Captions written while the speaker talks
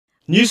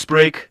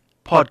Newsbreak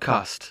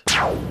Podcast.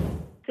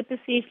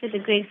 Sphesihle, the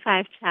grade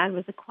 5 child,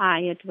 was a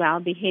quiet,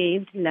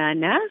 well-behaved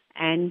learner,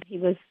 and he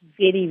was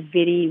very,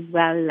 very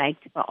well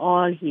liked by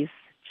all his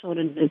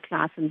children in the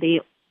class, and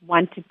they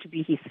wanted to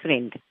be his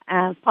friend.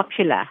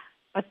 Popular,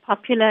 but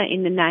popular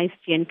in a nice,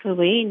 gentle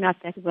way, not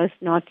that he was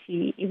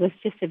naughty. He was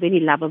just a very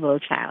lovable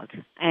child.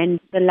 And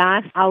the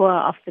last hour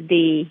of the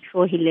day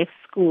before he left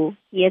school,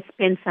 he had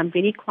spent some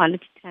very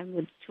quality time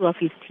with two of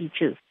his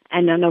teachers.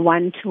 And on a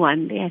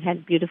one-to-one, they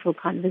had beautiful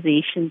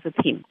conversations with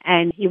him.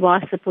 And he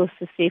was supposed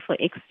to stay for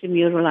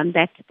extramural on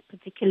that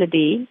particular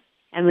day.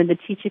 And when the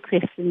teacher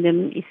questioned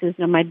him, he says,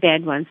 "No, my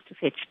dad wants to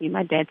fetch me.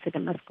 My dad said I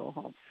must go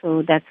home."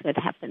 So that's what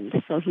happened.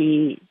 So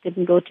he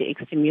didn't go to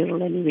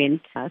extramural and he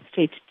went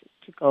straight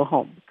to go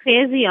home.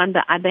 Khwezi, on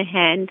the other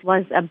hand,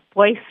 was a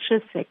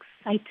boisterous,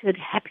 excited,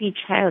 happy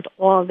child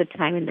all the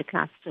time in the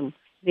classroom.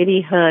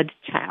 Very heard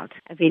child,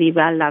 very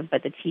well loved by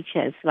the teacher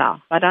as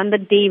well. But on the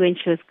day when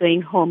she was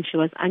going home, she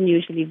was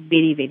unusually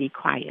very, very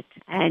quiet.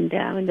 And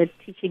when the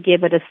teacher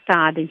gave her a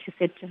star, then she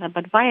said to her,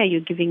 "But why are you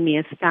giving me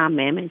a star,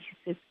 ma'am?" And she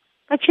said,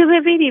 "But you were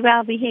very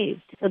well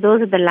behaved." So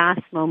those are the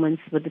last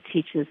moments with the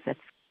teachers.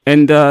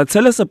 And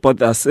tell us about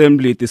the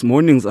assembly, this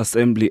morning's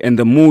assembly, and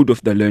the mood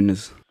of the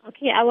learners.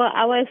 Okay,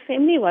 our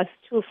assembly was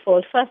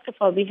twofold. First of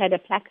all, we had a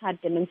placard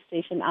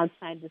demonstration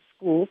outside the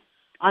school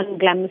on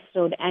Glamis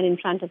Road and in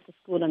front of the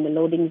school on the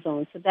loading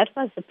zone. So that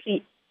was the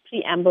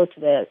preamble to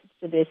the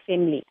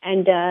assembly.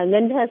 And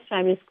Lyndhurst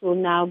Primary School,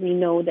 now we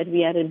know that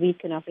we are a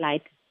beacon of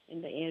light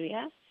in the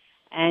area,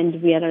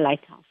 and we are a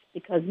lighthouse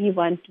because we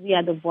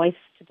are the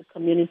voice to the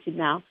community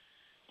now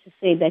to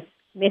say that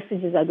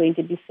messages are going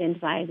to be sent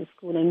via the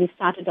school. And we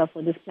started off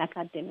with this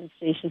placard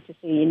demonstration to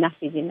say enough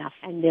is enough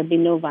and there'll be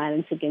no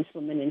violence against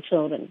women and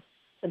children.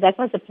 So that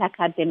was the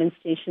placard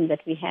demonstration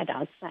that we had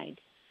outside,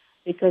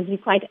 because we're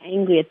quite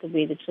angry at the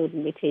way the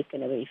children were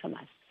taken away from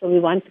us. So we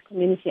want the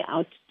community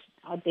out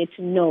there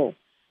to know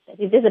that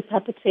if there's a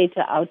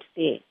perpetrator out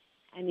there,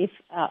 and if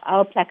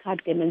our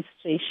placard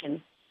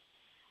demonstration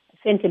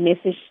sent a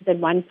message to that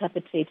one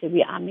perpetrator,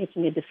 we are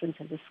making a difference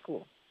at the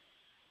school.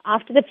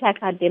 After the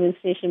placard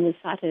demonstration, we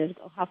started at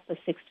 6:30 to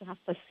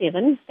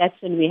 7:30. That's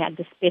when we had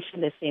the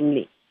special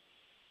assembly.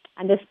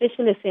 And the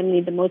special assembly,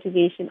 the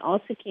motivation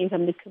also came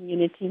from the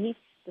community,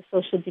 the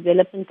social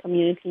development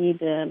community,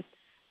 the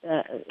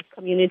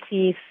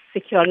community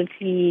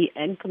security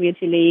and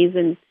community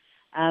liaison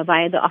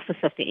via the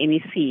office of the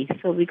MEC.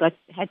 So we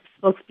had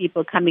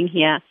spokespeople coming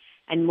here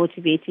and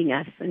motivating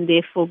us, and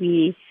therefore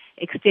we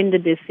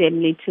extended the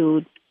assembly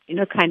to,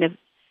 kind of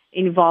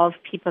involve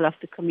people of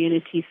the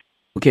communities.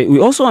 Okay, we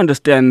also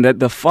understand that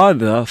the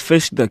father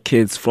fetched the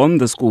kids from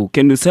the school.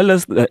 Can you tell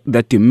us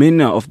the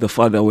demeanor of the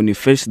father when he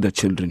fetched the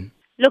children?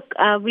 Look,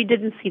 we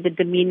didn't see the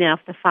demeanor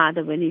of the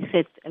father when he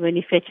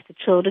fetched the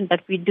children,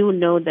 but we do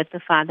know that the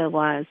father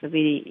was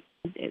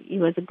he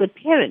was a good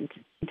parent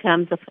in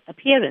terms of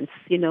appearance,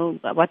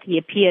 what he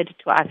appeared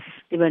to us.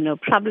 There were no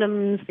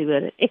problems. They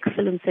were an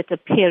excellent set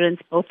of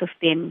parents, both of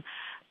them.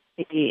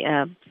 They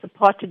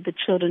supported the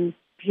children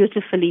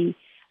beautifully.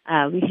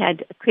 We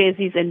had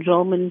Khwezi's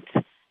enrollment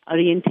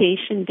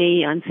orientation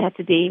day on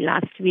Saturday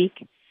last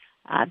week.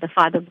 The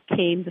father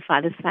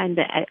signed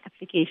the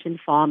application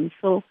form.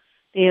 So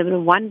they were a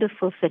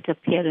wonderful set of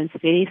parents,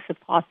 very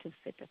supportive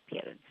set of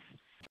parents.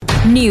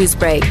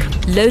 Newsbreak,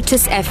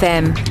 Lotus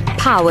FM,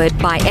 powered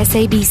by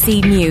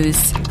SABC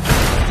News.